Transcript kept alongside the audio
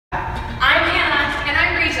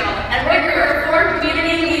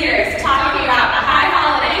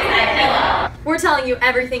telling you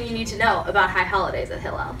everything you need to know about high holidays at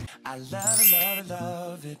Hillel. I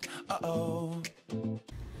love it. Uh-oh.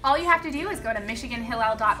 All you have to do is go to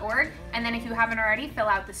michiganhillel.org, and then if you haven't already, fill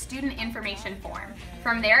out the student information form.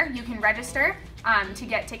 From there, you can register to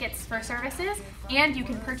get tickets for services, and you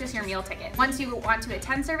can purchase your meal ticket. Once you want to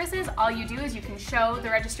attend services, all you do is you can show the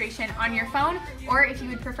registration on your phone, or if you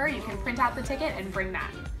would prefer, you can print out the ticket and bring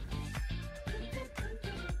that.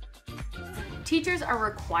 Teachers are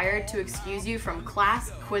required to excuse you from class,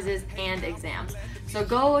 quizzes, and exams. So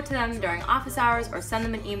go to them during office hours or send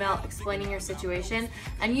them an email explaining your situation,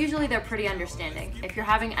 and usually they're pretty understanding. If you're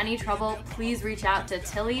having any trouble, please reach out to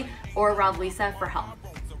Tilly or Lisa for help.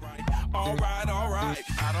 All right,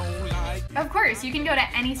 I don't like. Of course, you can go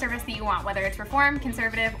to any service that you want, whether it's Reform,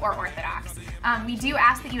 Conservative, or Orthodox. We do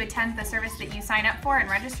ask that you attend the service that you sign up for and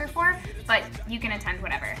register for, but you can attend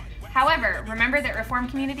whatever. However, remember that Reform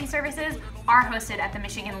Community Services are hosted at the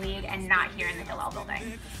Michigan League and not here in the Hillel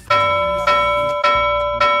building. I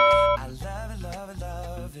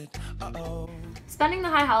love it. Uh-oh. Spending the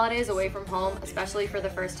high holidays away from home, especially for the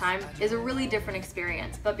first time, is a really different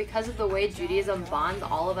experience, but because of the way Judaism bonds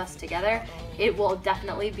all of us together, it will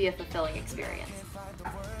definitely be a fulfilling experience.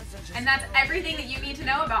 And that's everything that you need to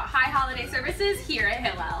know about high holiday services here at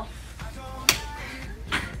Hillel.